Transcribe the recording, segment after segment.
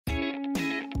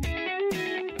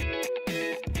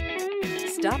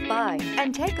Stop by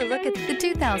and take a look at the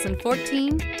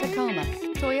 2014 Tacoma.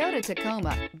 Toyota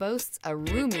Tacoma boasts a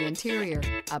roomy interior,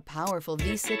 a powerful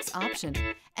V6 option,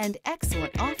 and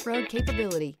excellent off-road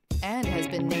capability, and has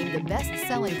been named the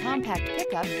best-selling compact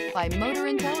pickup by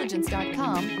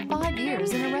MotorIntelligence.com 5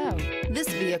 years in a row. This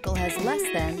vehicle has less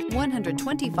than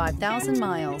 125,000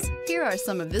 miles. Here are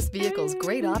some of this vehicle's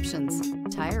great options: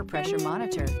 tire pressure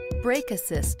monitor, brake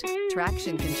assist,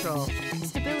 traction control,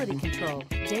 stability control,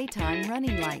 daytime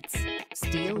running lights,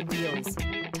 steel wheels,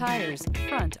 tires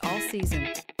front all season,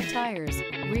 tires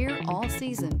rear all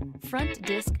season, front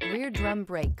disc rear drum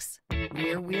brakes,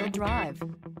 rear wheel drive.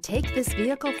 Take this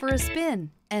vehicle for a spin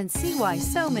and see why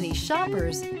so many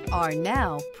shoppers are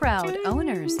now proud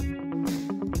owners.